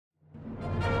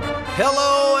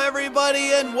Hello,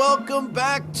 everybody, and welcome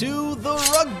back to The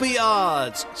Rugby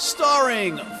Odds,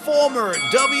 starring former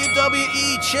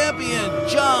WWE champion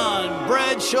John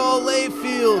Bradshaw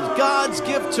Layfield, God's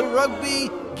gift to rugby,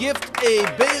 Gift A.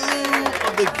 Bailu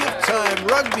of the Gift Time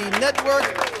Rugby Network,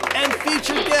 and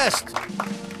featured guest,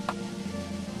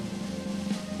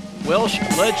 Welsh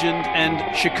legend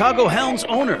and Chicago Hounds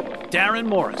owner, Darren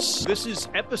Morris. This is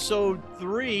episode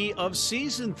 3 of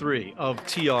season 3 of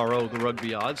TRO, The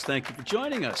Rugby Odds. Thank you for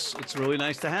joining us. It's really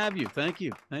nice to have you. Thank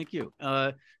you.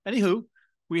 Anywho,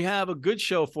 we have a good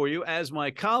show for you as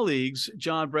my colleagues,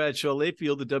 John Bradshaw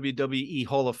Layfield, the WWE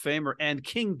Hall of Famer, and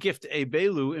King Gift A.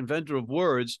 Bailu, inventor of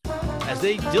words, as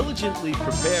they diligently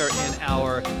prepare in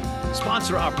our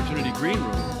sponsor opportunity green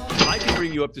room. I can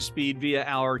bring you up to speed via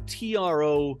our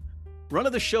TRO Run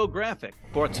of the Show graphic,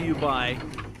 brought to you by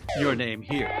Your Name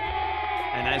Here.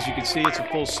 And as you can see, it's a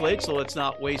full slate, so let's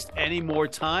not waste any more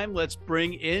time. Let's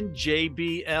bring in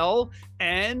JBL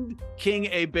and King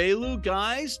A. Bailu.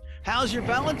 Guys, how's your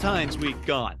Valentine's week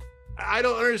gone? I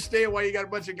don't understand why you got a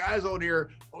bunch of guys on here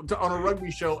on a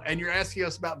rugby show and you're asking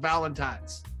us about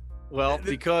Valentine's. Well,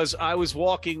 because I was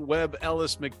walking Webb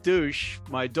Ellis McDouche,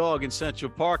 my dog, in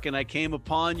Central Park, and I came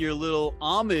upon your little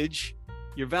homage,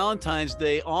 your Valentine's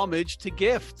Day homage to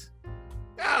Gift.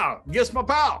 Yeah, guess my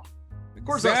pal. Of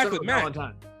course, exactly, I Matt.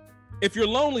 Valentine. If you're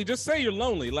lonely, just say you're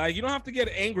lonely. Like, you don't have to get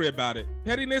angry about it.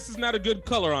 Pettiness is not a good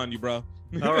color on you, bro.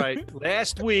 All right.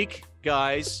 Last week,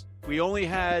 guys, we only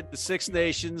had the Six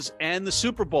Nations and the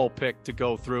Super Bowl pick to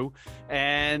go through,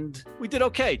 and we did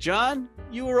okay. John,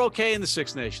 you were okay in the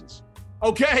Six Nations.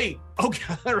 Okay.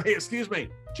 Excuse me.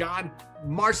 John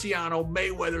Marciano,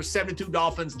 Mayweather, 72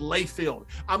 Dolphins, Layfield.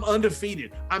 I'm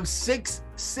undefeated. I'm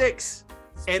 6-6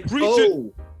 and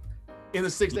 0 in the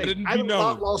Six Nations. I have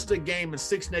not lost a game in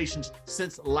Six Nations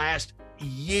since last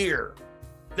year.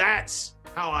 That's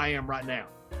how I am right now.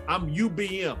 I'm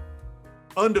UBM.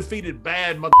 Undefeated,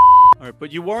 bad mother. All right,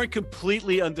 but you weren't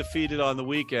completely undefeated on the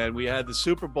weekend. We had the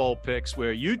Super Bowl picks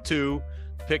where you two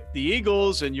picked the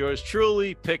Eagles and yours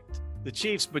truly picked the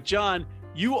Chiefs. But John,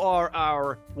 you are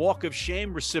our Walk of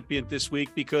Shame recipient this week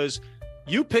because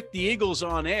you picked the Eagles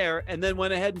on air and then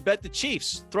went ahead and bet the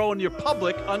Chiefs, throwing your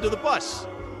public under the bus.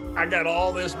 I got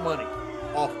all this money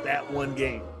off that one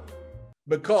game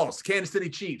because Kansas City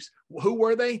Chiefs, who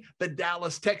were they? The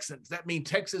Dallas Texans. That means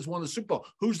Texas won the Super Bowl.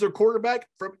 Who's their quarterback?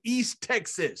 From East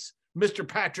Texas, Mr.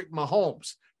 Patrick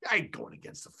Mahomes. I ain't going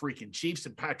against the freaking Chiefs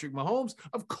and Patrick Mahomes.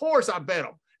 Of course I bet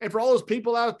them. And for all those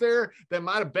people out there that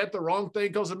might have bet the wrong thing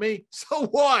because of me, so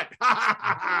what?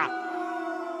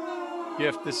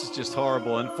 Gift, this is just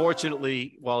horrible.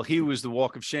 Unfortunately, while he was the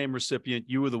Walk of Shame recipient,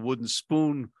 you were the Wooden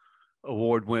Spoon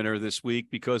Award winner this week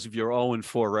because of your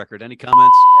 0-4 record. Any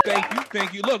comments?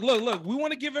 Thank you. Look. We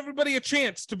want to give everybody a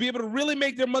chance to be able to really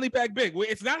make their money back big.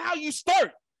 It's not how you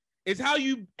start. It's how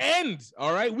you end,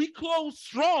 all right? We close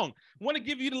strong. Want to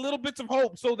give you the little bits of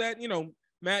hope so that,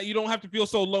 Matt, you don't have to feel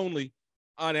so lonely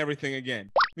on everything again.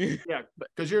 Yeah,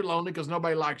 because you're lonely because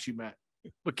nobody likes you, Matt.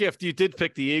 But Gift, you did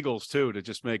pick the Eagles too to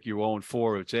just make you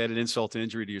 0-4, which added insult to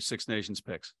injury to your Six Nations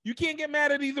picks. You can't get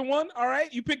mad at either one, all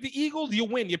right? You pick the Eagles, you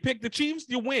win. You pick the Chiefs,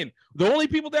 you win. The only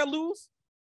people that lose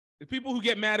is people who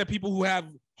get mad at people who have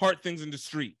heart things in the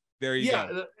street. There you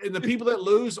go. And the people that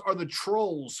lose are the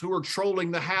trolls who are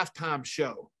trolling the halftime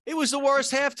show. It was the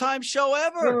worst halftime show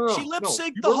ever. No, she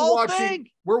lip-synced the whole thing.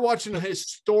 We're watching a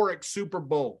historic Super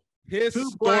Bowl. Historic.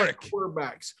 Two black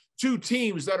quarterbacks, two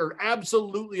teams that are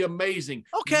absolutely amazing.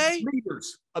 Okay.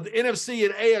 Leaders of the NFC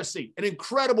and AFC. An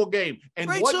incredible game. And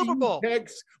great what Super Bowl.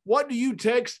 What do you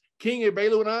text King and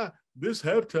Bailu and I? This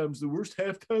halftime's the worst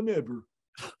halftime ever.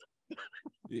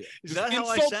 Yeah. Is that you how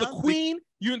I insult sound? the Queen.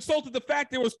 You insulted the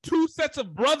fact there was two sets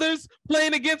of brothers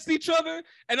playing against each other.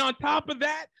 And on top of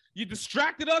that, you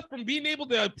distracted us from being able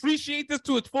to appreciate this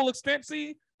to its full extent.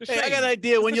 See? Hey, I got an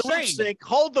idea. When you lip sync,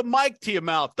 hold the mic to your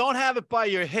mouth. Don't have it by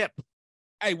your hip.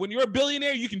 Hey, when you're a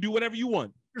billionaire, you can do whatever you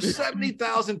want. There's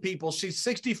 70,000 people. She's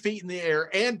 60 feet in the air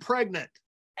and pregnant.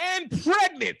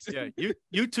 Yeah,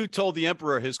 you two told the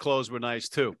emperor his clothes were nice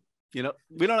too. We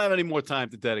don't have any more time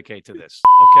to dedicate to this.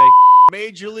 Okay.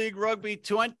 Major League Rugby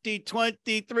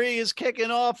 2023 is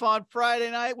kicking off on Friday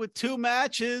night with 2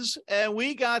 matches, and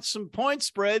we got some point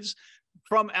spreads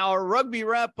from our Rugby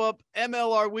Wrap-Up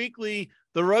MLR Weekly,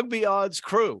 the Rugby Odds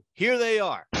crew. Here they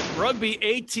are. Rugby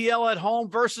ATL at home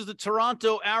versus the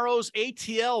Toronto Arrows.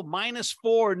 ATL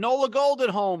 -4. Nola Gold at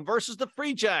home versus the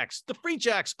Free Jacks. The Free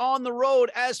Jacks on the road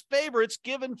as favorites,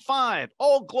 given 5.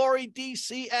 Old Glory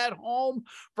DC at home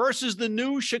versus the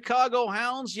new Chicago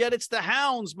Hounds, yet it's the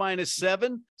Hounds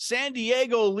 -7. San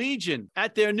Diego Legion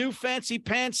at their new Fancy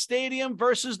Pants Stadium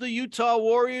versus the Utah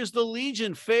Warriors. The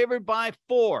Legion favored by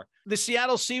 4. The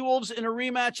Seattle Seawolves in a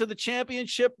rematch of the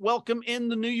championship welcome in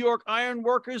the New York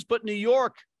Ironworkers, but New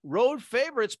York road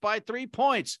favorites by 3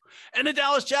 points. And the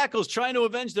Dallas Jackals trying to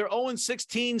avenge their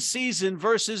 0-16 season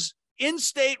versus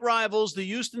in-state rivals, the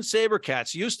Houston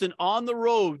SaberCats. Houston on the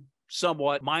road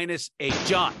somewhat, -8.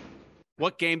 John,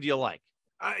 what game do you like?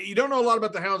 You don't know a lot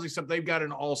about the Hounds except they've got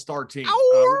an all-star team.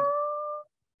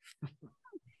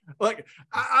 Like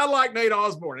I like Nate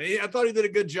Osborne. I thought he did a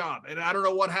good job, and I don't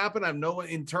know what happened. I have no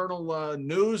internal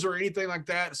news or anything like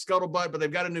that, scuttlebutt. But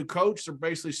they've got a new coach. They're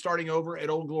basically starting over at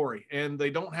Old Glory, and they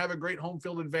don't have a great home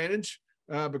field advantage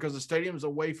because the stadium is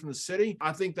away from the city.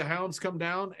 I think the Hounds come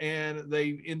down and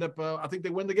they end up. I think they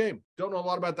win the game. Don't know a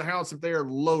lot about the Hounds if they are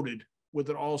loaded with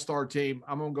an all-star team.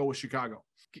 I'm gonna go with Chicago.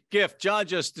 Gift. John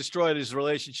just destroyed his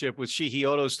relationship with Shihi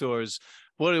Auto Stores.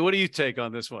 What do you take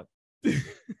on this one?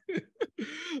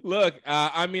 Look,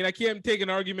 I mean, I can't take an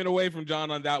argument away from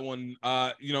John on that one.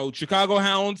 Chicago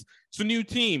Hounds, it's a new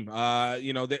team.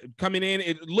 Coming in,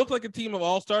 it looked like a team of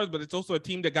all-stars, but it's also a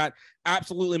team that got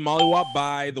absolutely mollywopped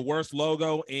by the worst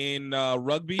logo in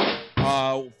rugby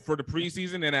for the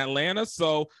preseason in Atlanta.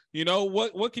 So,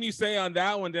 what can you say on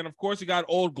that one? Then, of course, you got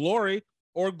Old Glory.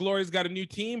 Old Glory's got a new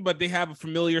team, but they have a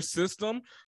familiar system.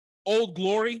 Old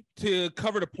Glory to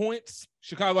cover the points.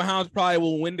 Chicago Hounds probably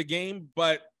will win the game,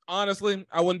 but honestly,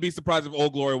 I wouldn't be surprised if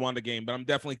Old Glory won the game, but I'm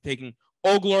definitely taking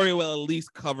Old Glory will at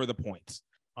least cover the points.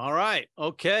 All right.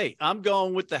 Okay. I'm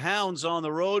going with the Hounds on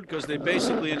the road because they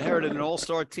basically inherited an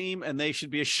all-star team, and they should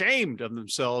be ashamed of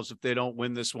themselves if they don't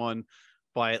win this one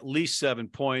by at least 7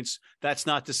 points. That's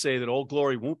not to say that Old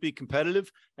Glory won't be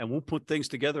competitive and won't put things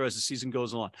together as the season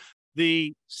goes on.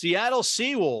 The Seattle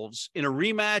Seawolves in a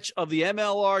rematch of the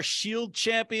MLR Shield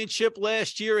Championship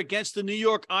last year against the New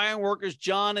York Ironworkers.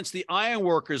 John, it's the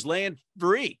Ironworkers laying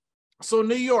 3. So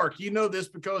New York, you know this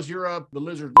because you're up the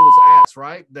Lizard Lewis ass,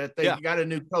 right? That they got a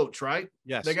new coach, right?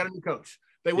 Yes. They got a new coach.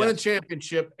 They won a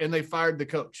championship and they fired the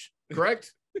coach,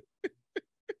 correct?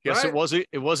 Yes, right?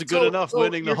 It wasn't good enough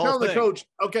winning the whole thing. The coach,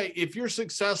 okay, if you're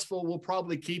successful, we'll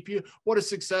probably keep you. What is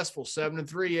successful?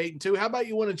 7-3, 8-2. How about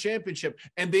you win a championship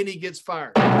and then he gets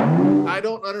fired? I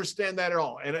don't understand that at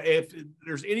all. And if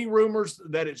there's any rumors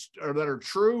that are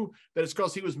true, that it's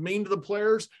because he was mean to the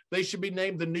players, they should be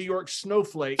named the New York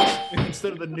Snowflakes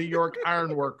instead of the New York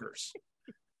Ironworkers.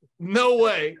 No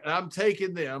way. I'm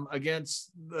taking them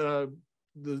against the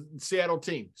Seattle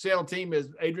team. Seattle team is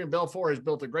Adrian Belfour has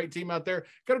built a great team out there.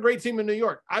 Got a great team in New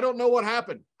York. I don't know what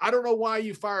happened. I don't know why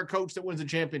you fire a coach that wins a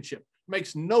championship.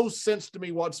 Makes no sense to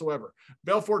me whatsoever.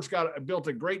 Belfour's built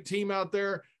a great team out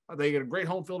there. They get a great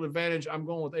home field advantage. I'm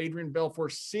going with Adrian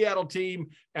Belfour's Seattle team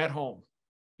at home.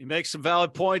 You make some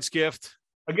valid points, Gift.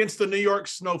 Against the New York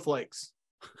Snowflakes.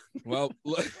 Well,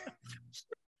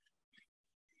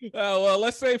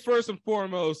 let's say first and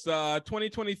foremost,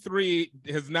 2023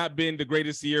 has not been the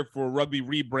greatest year for rugby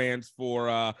rebrands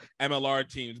for MLR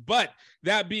teams. But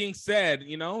that being said,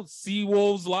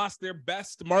 Seawolves lost their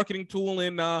best marketing tool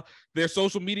in their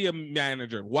social media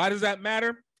manager. Why does that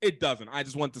matter? It doesn't. I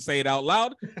just want to say it out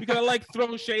loud because I like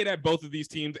throwing shade at both of these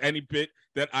teams any bit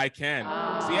that I can.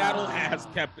 Seattle has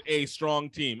kept a strong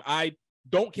team. I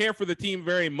don't care for the team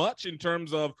very much in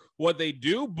terms of what they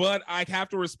do, but I have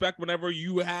to respect whenever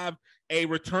you have a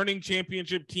returning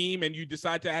championship team and you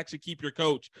decide to actually keep your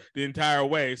coach the entire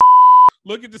way.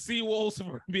 Look at the Seawolves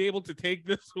for be able to take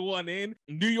this one in.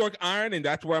 New York Iron, and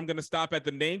that's where I'm going to stop at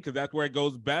the name because that's where it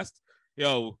goes best.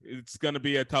 It's going to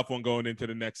be a tough one going into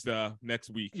the next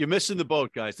week. You're missing the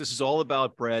boat, guys. This is all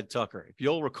about Brad Tucker. If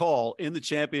you'll recall, in the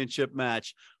championship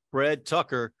match, Brad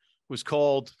Tucker was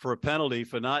called for a penalty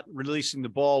for not releasing the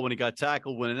ball when he got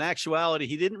tackled, when in actuality,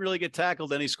 he didn't really get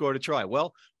tackled, then he scored a try.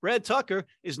 Well, Brad Tucker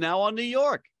is now on New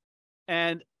York,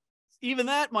 and even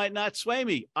that might not sway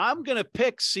me. I'm going to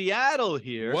pick Seattle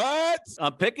here. What?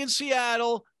 I'm picking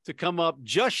Seattle to come up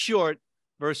just short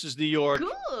versus New York.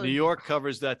 Good. New York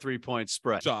covers that 3-point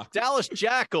spread. Sure. Dallas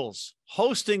Jackals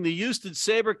hosting the Houston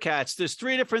SaberCats. There's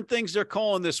 3 different things they're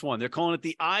calling this one. They're calling it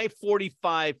the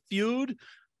I-45 feud,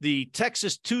 the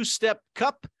Texas Two-Step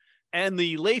Cup, and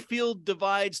the Layfield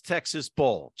Divides Texas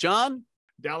Bowl. John?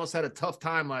 Dallas had a tough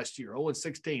time last year,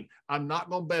 0-16. I'm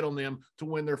not going to bet on them to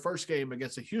win their first game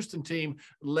against a Houston team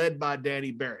led by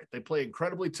Danny Barrett. They play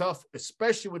incredibly tough,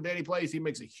 especially when Danny plays. He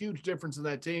makes a huge difference in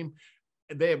that team.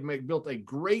 They have built a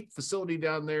great facility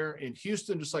down there in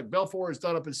Houston, just like Belfour has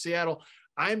done up in Seattle.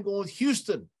 I'm going with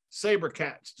Houston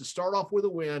SaberCats to start off with a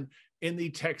win in the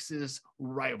Texas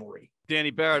rivalry.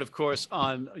 Danny Barrett, of course,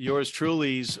 on yours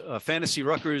truly's Fantasy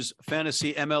Rutgers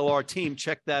Fantasy MLR team.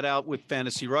 Check that out with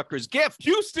Fantasy Rutgers. Gift.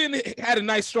 Houston had a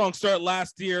nice, strong start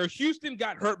last year. Houston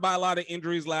got hurt by a lot of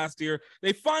injuries last year.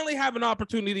 They finally have an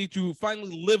opportunity to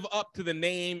finally live up to the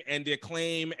name and the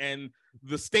acclaim and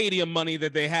the stadium money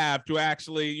that they have to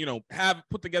actually, have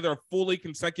put together a fully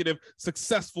consecutive,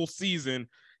 successful season.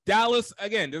 Dallas,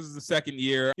 again, this is the second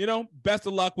year. Best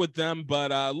of luck with them, but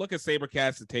look at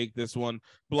SaberCats to take this one,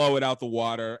 blow it out the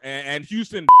water, and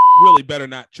Houston really better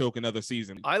not choke another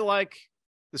season. I like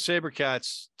the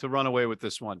SaberCats to run away with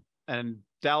this one, and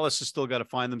Dallas has still got to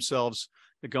find themselves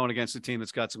going against a team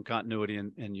that's got some continuity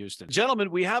in Houston.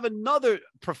 Gentlemen, we have another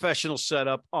professional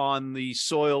setup on the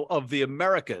soil of the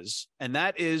Americas, and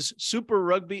that is Super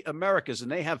Rugby Americas,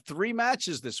 and they have 3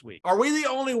 matches this week. Are we the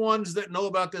only ones that know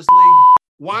about this league?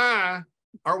 Why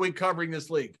are we covering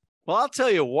this league? Well, I'll tell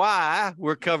you why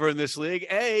we're covering this league.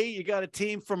 A, you got a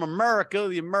team from America,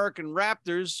 the American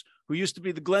Raptors, who used to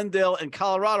be the Glendale and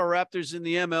Colorado Raptors in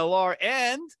the MLR,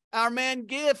 and our man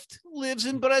Gift lives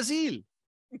in Brazil.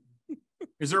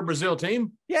 Is there a Brazil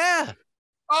team? Yeah.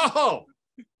 Oh,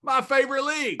 my favorite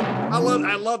league. I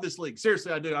love this league.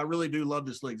 Seriously, I do. I really do love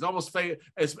this league. It's almost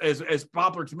as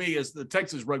popular to me as the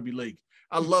Texas Rugby League.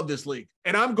 I love this league.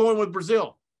 And I'm going with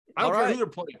Brazil. I don't care who they're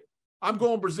playing. I'm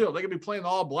going Brazil. They're going to be playing the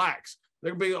All Blacks.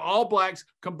 They're going to be All Blacks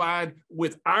combined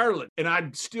with Ireland. And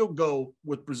I'd still go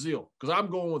with Brazil because I'm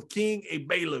going with King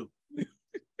Ibelu.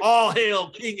 All hail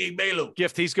King Ibelu.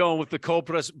 Gift, he's going with the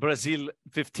Cobras Brazil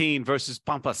 15 versus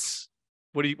Pampas.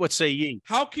 What say ye?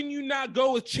 How can you not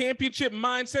go with championship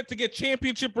mindset to get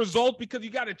championship results because you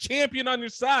got a champion on your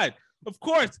side? Of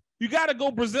course, you got to go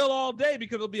Brazil all day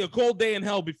because it'll be a cold day in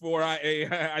hell before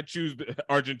I choose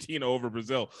Argentina over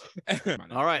Brazil.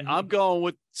 All right, I'm going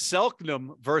with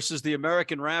Selknam versus the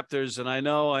American Raptors, and I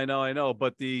know,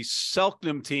 but the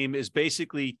Selknam team is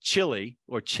basically Chile,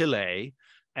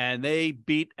 and they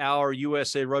beat our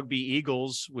USA Rugby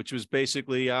Eagles, which was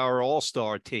basically our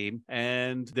all-star team,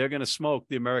 and they're going to smoke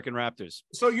the American Raptors.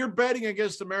 So you're betting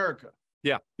against America?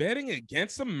 Yeah. Betting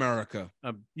against America.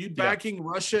 You backing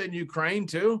Russia and Ukraine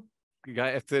too?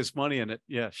 If there's money in it.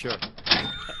 Yeah, sure.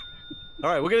 All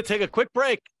right, we're going to take a quick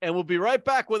break, and we'll be right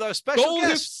back with our special Sold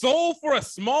guest. His soul for a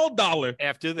small dollar.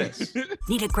 After this.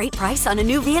 Need a great price on a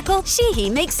new vehicle? Sheehy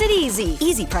makes it easy.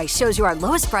 Easy Price shows you our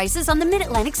lowest prices on the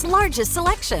Mid-Atlantic's largest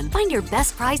selection. Find your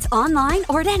best price online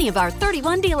or at any of our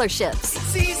 31 dealerships.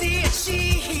 It's easy at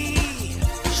Sheehy.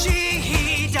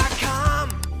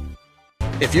 Sheehy.com.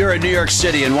 If you're in New York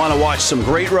City and want to watch some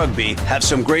great rugby, have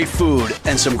some great food,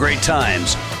 and some great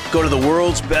times, go to the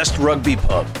world's best rugby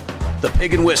pub, the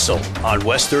Pig and Whistle on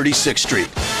West 36th Street.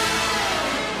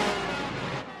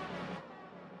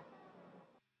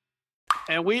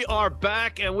 And we are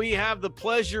back, and we have the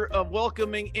pleasure of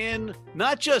welcoming in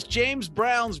not just James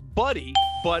Brown's buddy,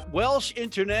 but Welsh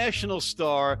international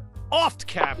star,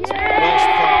 oft-capped Welsh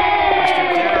prop,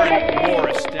 Mr. Darren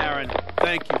Morris. Darren,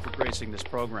 thank you for gracing this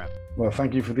program. Well,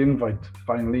 thank you for the invite,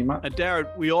 finally, Matt. And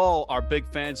Darren, we all are big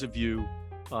fans of you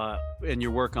and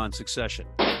your work on Succession.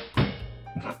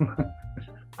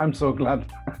 I'm so glad.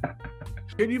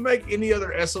 Can you make any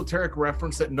other esoteric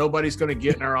reference that nobody's going to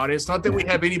get in our audience? Not that we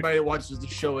have anybody that watches the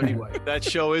show anyway. That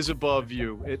show is above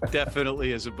you. It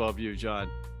definitely is above you, John.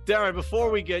 Darren,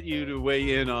 before we get you to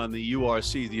weigh in on the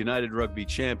URC, the United Rugby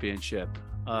Championship,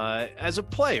 as a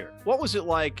player, what was it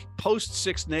like post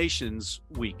Six Nations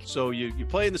week? So you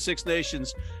play in the Six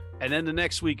Nations, and then the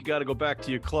next week you got to go back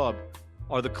to your club.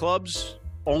 Are the club's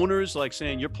owners like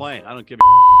saying, you're playing, I don't give a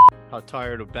how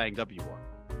tired or banged up you are?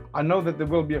 I know that there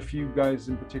will be a few guys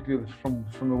in particular from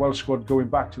the Welsh squad going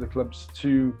back to the clubs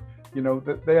to,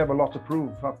 that they have a lot to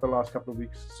prove after the last couple of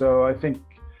weeks. So I think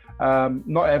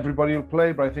not everybody will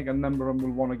play, but I think a number of them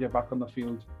will want to get back on the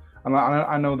field. And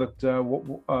I know that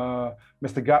Mr.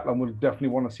 Gatland will definitely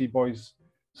want to see boys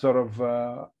sort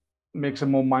of make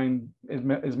some more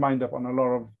his mind up on a lot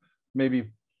of maybe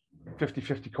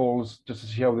 50-50 calls just to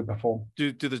see how they perform.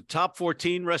 Do the top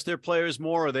 14 rest their players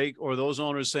more, or those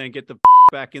owners saying get the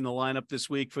back in the lineup this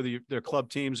week for their club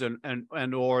teams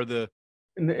and or the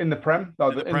in the Prem?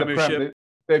 No, in the Premiership?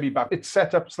 They'll be back. It's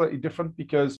set up slightly different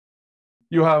because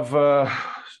you have a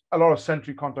lot of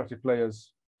century contracted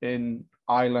players in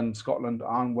Ireland, Scotland,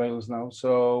 and Wales now,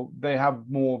 so they have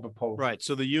more of a pull. Right.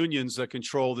 So the unions that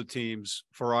control the teams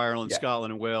for Ireland,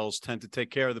 Scotland, and Wales tend to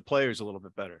take care of the players a little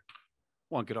bit better.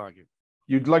 One could argue.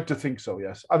 You'd like to think so,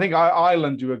 yes. I think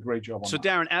Ireland do a great job on So, that.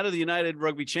 Darren, out of the United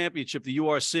Rugby Championship, the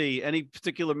URC, any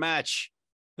particular match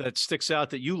that sticks out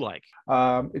that you like?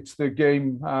 It's the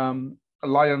game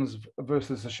Lions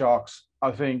versus the Sharks.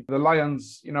 I think the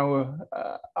Lions,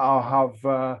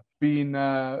 have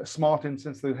been smarting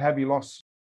since the heavy loss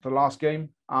the last game,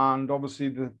 and obviously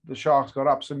the Sharks got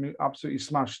absolutely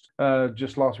smashed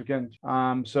just last weekend.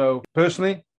 So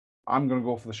personally, I'm going to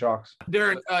go for the Sharks.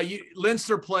 Darren,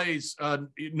 Leinster plays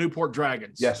Newport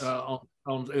Dragons. Yes.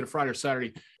 On a Friday or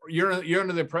Saturday. You're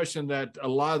under the impression that a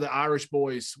lot of the Irish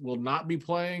boys will not be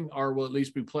playing, or will at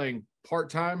least be playing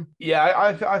part-time? Yeah,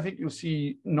 I think you'll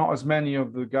see not as many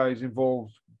of the guys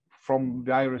involved from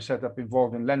the Irish setup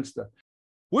involved in Leinster.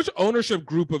 Which ownership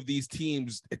group of these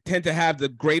teams tend to have the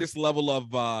greatest level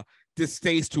of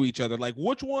distaste to each other? Like,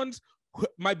 which ones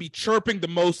might be chirping the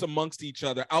most amongst each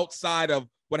other outside of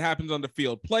what happens on the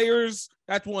field? Players,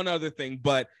 that's one other thing,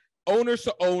 but owners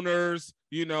to owners,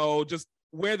 just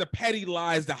where the petty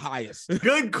lies the highest.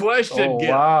 Good question. Oh,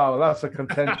 wow, that's a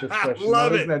contentious question.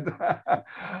 Love isn't it?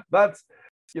 That's,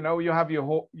 you have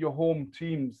your home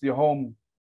teams, your home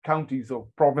counties or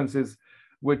provinces,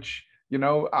 which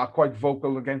are quite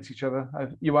vocal against each other.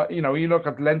 You look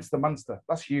at Leinster, Munster.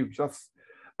 That's huge. That's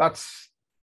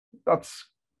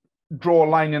draw a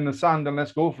line in the sand and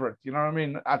let's go for it. You know what I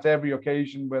mean? At every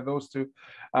occasion where those two,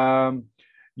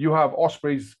 you have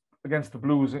Ospreys against the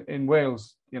Blues in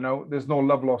Wales. There's no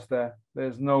love lost there.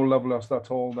 There's no love lost at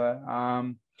all there.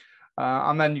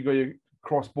 And then you go your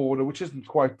cross border, which isn't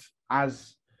quite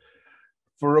as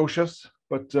ferocious,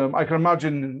 but I can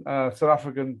imagine South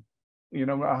African,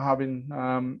 having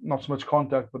not so much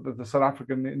contact, but the South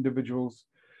African individuals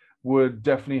would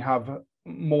definitely have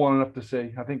more than enough to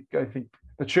say. I think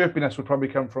the chirpiness would probably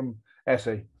come from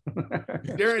SA.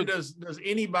 Darren, does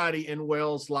anybody in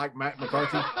Wales like Matt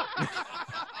McCarthy?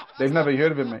 They've never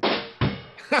heard of him, mate.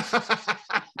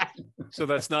 So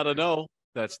that's not a no.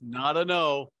 That's not a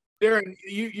no. Darren,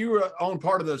 you were on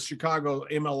part of the Chicago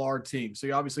MLR team, so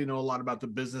you obviously know a lot about the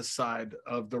business side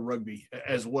of the rugby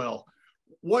as well.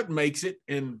 What makes it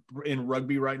in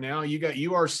rugby right now? You got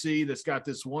URC that's got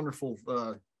this wonderful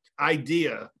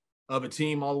idea of a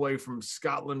team all the way from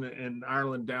Scotland and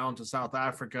Ireland down to South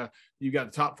Africa. You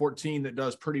got the top 14 that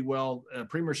does pretty well.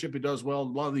 Premiership, it does well. A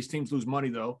lot of these teams lose money,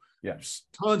 though. Yeah. There's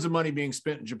tons of money being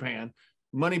spent in Japan,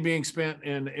 money being spent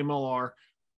in MLR.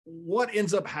 What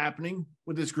ends up happening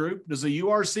with this group? Does the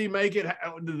URC make it?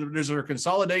 Is there a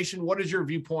consolidation? What is your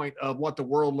viewpoint of what the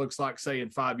world looks like, say, in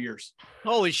 5 years?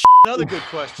 Holy shit, another good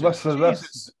question. That's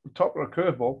top of a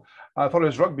curveball. I thought it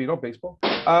was rugby, not baseball.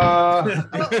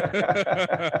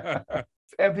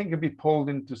 Everything can be pulled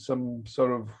into some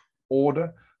sort of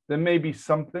order. There may be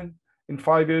something in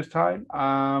 5 years' time.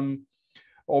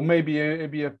 Or maybe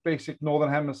it'd be a basic Northern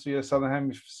Hemisphere, Southern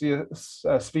Hemisphere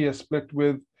sphere split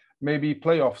with maybe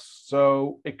playoffs.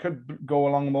 So it could go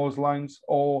along those lines,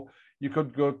 or you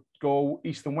could go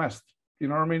east and west. You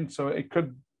know what I mean? So it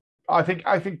could. I think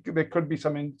there could be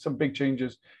some big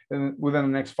changes within the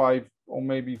next 5 or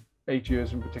maybe 8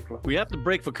 years in particular. We have to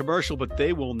break for commercial, but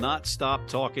they will not stop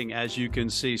talking, as you can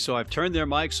see. So I've turned their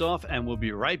mics off, and we'll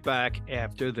be right back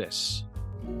after this.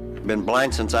 Been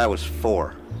blind since I was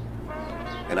 4.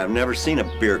 And I've never seen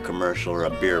a beer commercial or a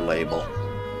beer label.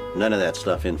 None of that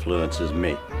stuff influences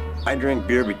me. I drink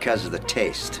beer because of the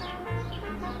taste.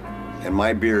 And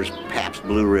my beer is Pabst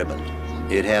Blue Ribbon.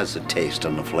 It has the taste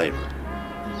and the flavor.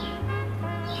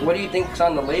 What do you think's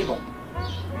on the label?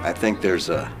 I think there's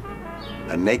a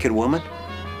naked woman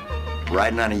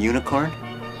riding on a unicorn,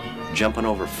 jumping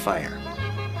over fire.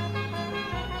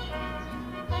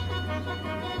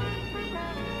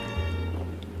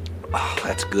 Oh,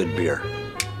 that's good beer.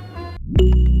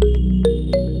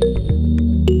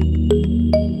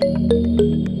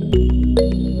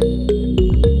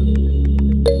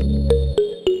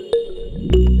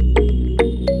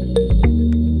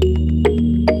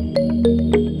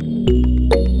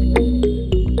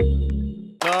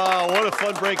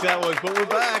 That was, but we're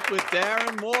back with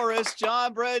Darren Morris,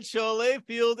 John Bradshaw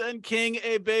Layfield, and King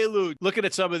Ebelu. Looking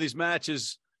at some of these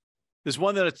matches, there's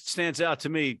one that stands out to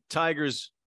me: Tigers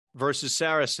versus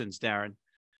Saracens. Darren,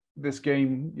 this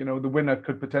game, the winner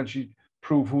could potentially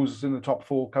prove who's in the top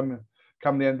 4 come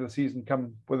the end of the season,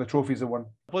 come where the trophies are won.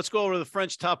 Let's go over the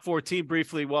French top 14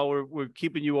 briefly while we're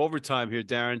keeping you overtime here,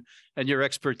 Darren, and your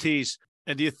expertise.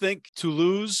 And do you think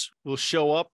Toulouse will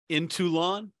show up in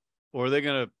Toulon, or are they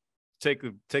going to take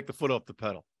the foot off the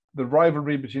pedal? The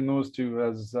rivalry between those two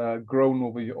has grown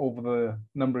over the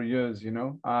number of years,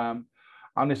 and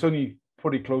it's only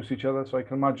pretty close to each other. So I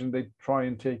can imagine they try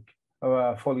and take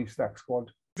a fully stacked squad.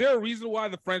 Is there a reason why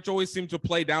the French always seem to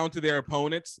play down to their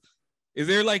opponents? Is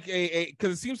there like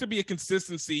because it seems to be a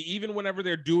consistency, even whenever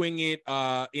they're doing it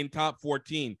in top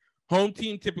 14. Home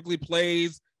team typically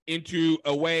plays into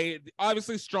a way,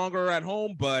 obviously stronger at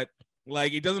home, but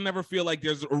like it doesn't ever feel like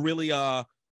there's a really a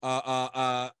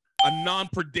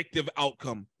non-predictive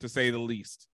outcome, to say the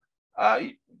least.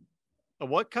 A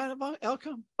what kind of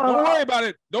outcome? Don't worry about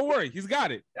it. Don't worry. He's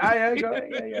got it.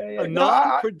 A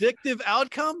non-predictive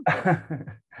outcome?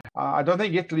 I don't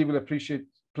think Italy will appreciate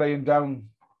playing down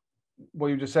what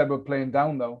you just said about playing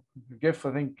down, though. GIF,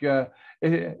 I think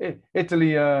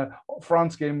Italy,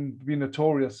 France game been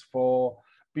notorious for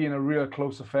being a real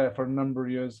close affair for a number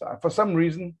of years. For some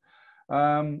reason,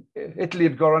 Italy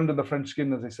had got under the French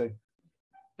skin, as they say.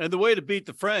 And the way to beat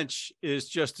the French is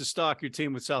just to stock your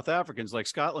team with South Africans like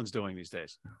Scotland's doing these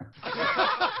days.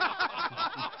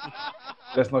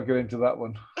 Let's not get into that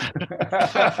one. All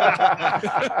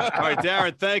right,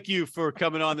 Darren, thank you for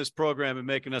coming on this program and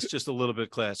making us just a little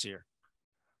bit classier.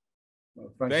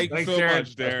 Well, thank you so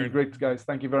much, Darren. Great, guys.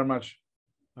 Thank you very much.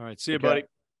 All right, see you, buddy.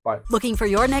 Bye. Looking for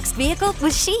your next vehicle?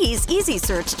 With Sheehy's Easy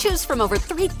Search, choose from over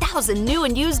 3,000 new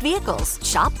and used vehicles.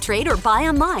 Shop, trade, or buy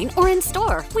online or in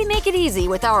store. We make it easy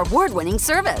with our award-winning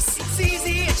service. It's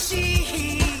easy at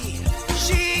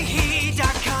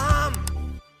Sheehy.com.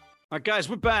 All right, guys,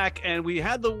 we're back, and we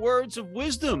had the words of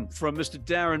wisdom from Mr.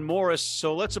 Darren Morris,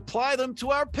 so let's apply them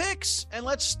to our picks, and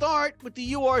let's start with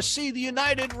the URC, the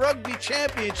United Rugby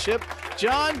Championship.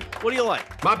 John, what do you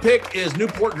like? My pick is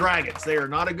Newport Dragons. They are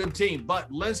not a good team,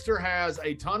 but Leinster has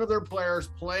a ton of their players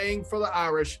playing for the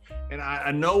Irish, and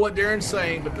I know what Darren's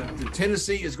saying, but the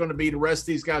tendency is going to be the rest of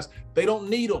these guys. They don't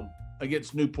need them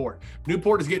against Newport.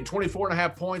 Newport is getting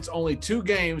 24.5 points. Only 2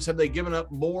 games have they given up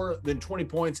more than 20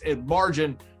 points in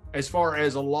margin. As far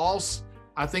as a loss,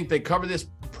 I think they cover this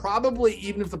probably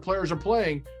even if the players are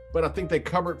playing, but I think they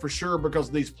cover it for sure because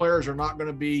these players are not going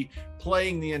to be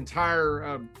playing the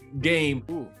entire game.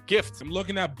 Ooh, gift. I'm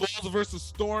looking at Bulls versus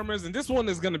Stormers, and this one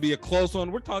is going to be a close one.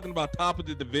 We're talking about top of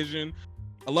the division.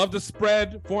 I love the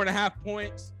spread, 4.5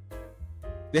 points.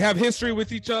 They have history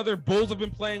with each other. Bulls have been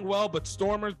playing well, but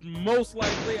Stormers, most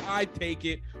likely, I take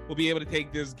it, will be able to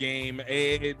take this game.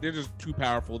 They're just too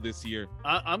powerful this year.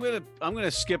 I'm gonna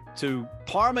skip to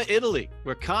Parma, Italy,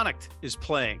 where Connacht is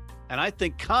playing, and I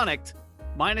think Connacht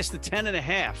minus the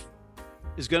 10.5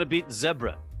 is going to beat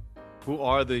Zebra, who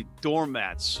are the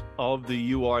doormats of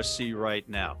the URC right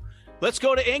now. Let's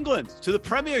go to England, to the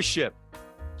Premiership.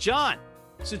 John,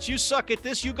 since you suck at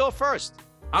this, you go first.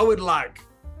 I would like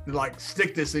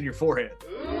stick this in your forehead.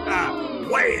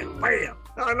 Wham, bam.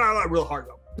 No, not real hard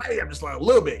though. Bam, just like a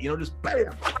little bit, just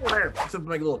bam, bam. Something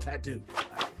make a little tattoo.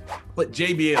 But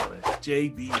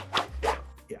JBL.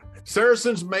 Yeah.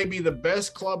 Saracens may be the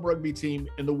best club rugby team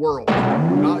in the world,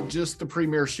 not just the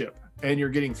Premiership. And you're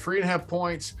getting 3.5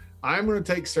 points. I'm going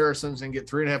to take Saracens and get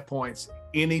 3.5 points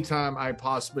anytime I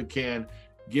possibly can.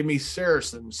 Give me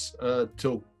Saracens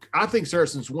I think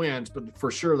Saracens wins, but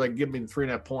for sure they give me the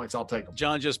 3.5 points. I'll take them.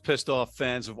 John just pissed off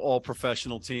fans of all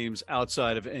professional teams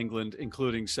outside of England,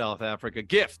 including South Africa.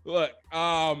 Gift. Look,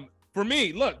 for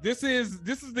me, this is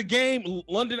the game,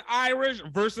 London Irish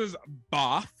versus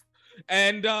Bath.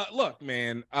 And look,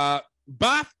 man,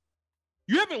 Bath,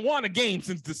 you haven't won a game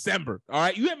since December. All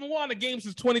right. You haven't won a game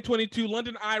since 2022.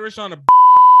 London Irish on a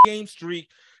game streak.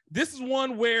 This is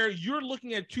one where you're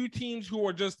looking at 2 teams who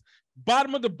are just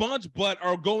bottom of the bunch, but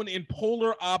are going in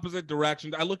polar opposite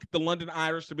directions. I look at the London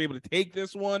Irish to be able to take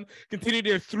this one, continue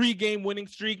their 3-game winning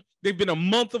streak. They've been a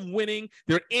month of winning.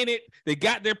 They're in it. They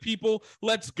got their people.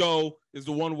 Let's go is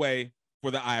the one way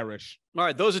for the Irish. All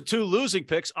right, those are 2 losing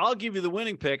picks. I'll give you the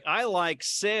winning pick. I like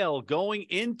Sale going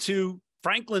into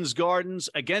Franklin's Gardens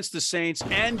against the Saints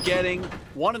and getting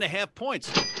 1.5 points.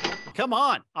 Come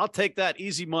on, I'll take that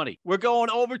easy money. We're going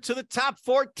over to the top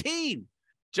 14.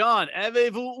 John,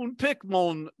 avez-vous un pick,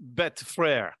 mon bet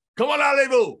frère? Come on,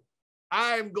 allez-vous.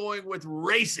 I'm going with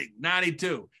Racing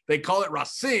 92. They call it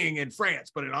Racing in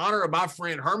France, but in honor of my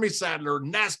friend Hermie Sadler,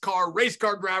 NASCAR race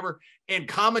car driver and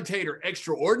commentator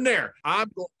extraordinaire, I'm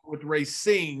going with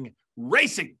Racing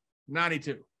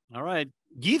 92. All right.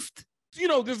 Gift.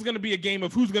 This is going to be a game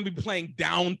of who's going to be playing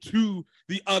down to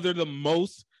the other the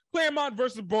most. Clermont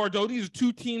versus Bordeaux. These are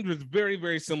 2 teams with very,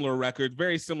 very similar records,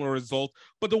 very similar results.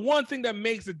 But the one thing that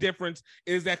makes a difference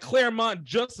is that Clermont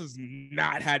just has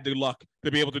not had the luck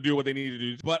to be able to do what they need to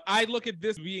do. But I look at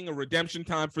this being a redemption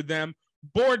time for them.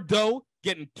 Bordeaux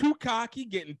getting too cocky,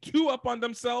 getting too up on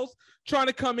themselves, trying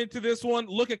to come into this one.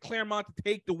 Look at Claremont to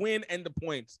take the win and the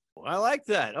points. I like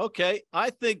that. Okay. I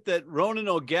think that Ronan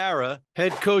O'Gara,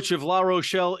 head coach of La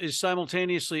Rochelle, is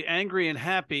simultaneously angry and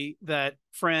happy that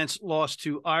France lost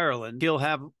to Ireland. He'll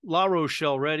have La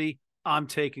Rochelle ready. I'm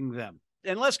taking them.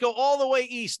 And let's go all the way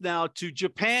east now to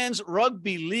Japan's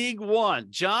Rugby League One.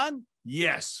 John?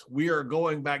 Yes, we are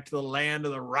going back to the land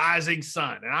of the rising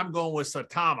sun, and I'm going with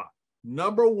Saitama,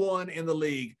 number 1 in the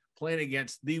league, playing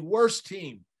against the worst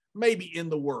team, maybe in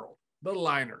the world, the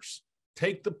Liners.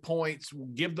 Take the points,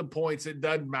 give the points, it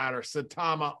doesn't matter.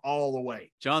 Saitama all the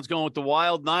way. John's going with the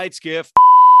Wild Knights gift.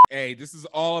 Hey, this is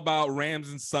all about Rams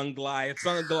and Sun Goliath.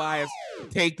 Sun Goliath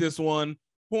take this one,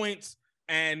 points,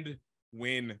 and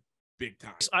win big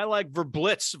time. I like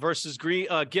Verblitz versus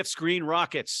Gift's Green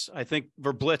Rockets. I think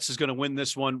Verblitz is going to win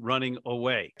this one running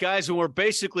away. Guys, we're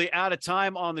basically out of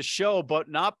time on the show, but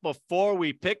not before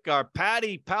we pick our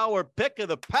Paddy Power pick of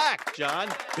the pack, John.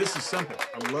 This is simple.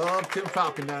 I love Tim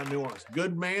Falcon down in New Orleans.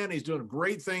 Good man. He's doing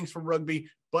great things for rugby,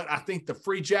 but I think the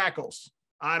Free Jackals,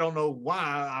 I don't know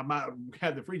why I might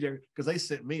have the Free Jackals, because they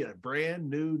sent me a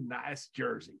brand new nice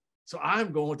jersey. So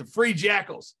I'm going with the Free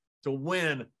Jackals to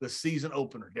win the season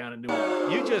opener down in New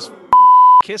Orleans. You just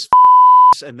kiss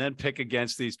and then pick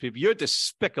against these people. You're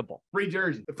despicable. Free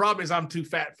jersey. The problem is I'm too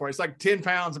fat for it. It's like 10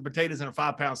 pounds of potatoes in a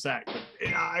 5-pound sack. But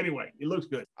anyway, it looks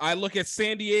good. I look at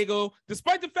San Diego,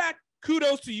 despite the fact,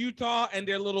 kudos to Utah and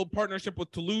their little partnership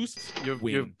with Toulouse.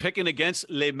 You're picking against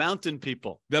Les Mountain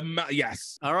people.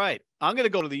 Yes. All right. I'm going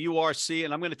to go to the URC,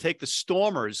 and I'm going to take the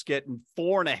Stormers getting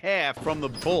 4.5 from the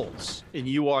Bulls in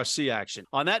URC action.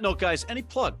 On that note, guys, any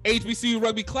plug? HBCU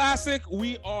Rugby Classic.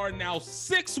 We are now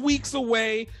 6 weeks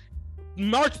away.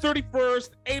 March 31st,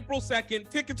 April 2nd.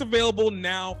 Tickets available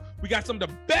now. We got some of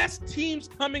the best teams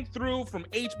coming through from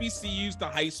HBCUs to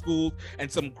high schools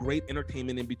and some great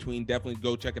entertainment in between. Definitely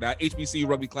go check it out.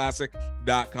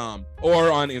 HBCURugbyClassic.com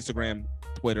or on Instagram,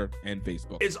 Twitter, and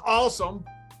Facebook. It's awesome.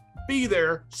 Be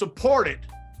there. Support it.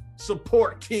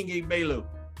 Support King Ibelu.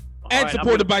 And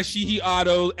supported by Sheehy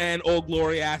Auto and Old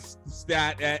Glory,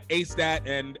 A-Stat,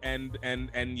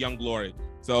 and Young Glory.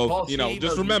 So, Paul just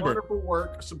does remember. Wonderful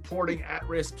work supporting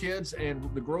at-risk kids and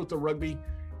the growth of rugby.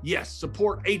 Yes,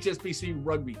 support HSBC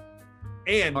Rugby.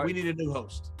 And we need a new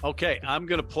host. Okay, I'm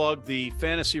going to plug the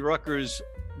Fantasy Rutgers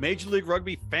Major League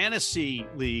Rugby Fantasy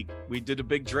League. We did a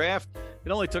big draft.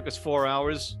 It only took us 4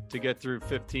 hours to get through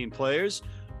 15 players,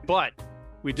 but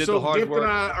we did the hard Gift work.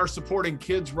 and I are supporting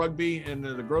kids rugby and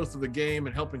the growth of the game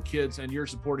and helping kids, and you're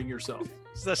supporting yourself.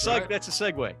 That's a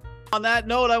segue. On that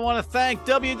note, I want to thank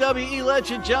WWE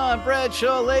legend John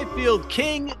Bradshaw Layfield,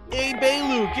 King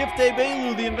Ibelu, Gift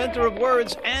Ibelu, the inventor of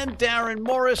words, and Darren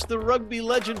Morris, the rugby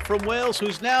legend from Wales,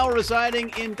 who's now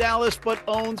residing in Dallas but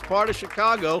owns part of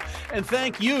Chicago. And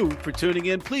thank you for tuning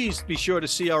in. Please be sure to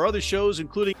see our other shows,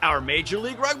 including our Major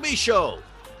League Rugby show,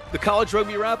 the College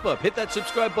Rugby Wrap-Up. Hit that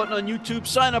subscribe button on YouTube,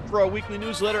 sign up for our weekly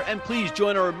newsletter, and please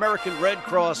join our American Red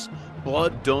Cross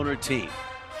Blood Donor Team.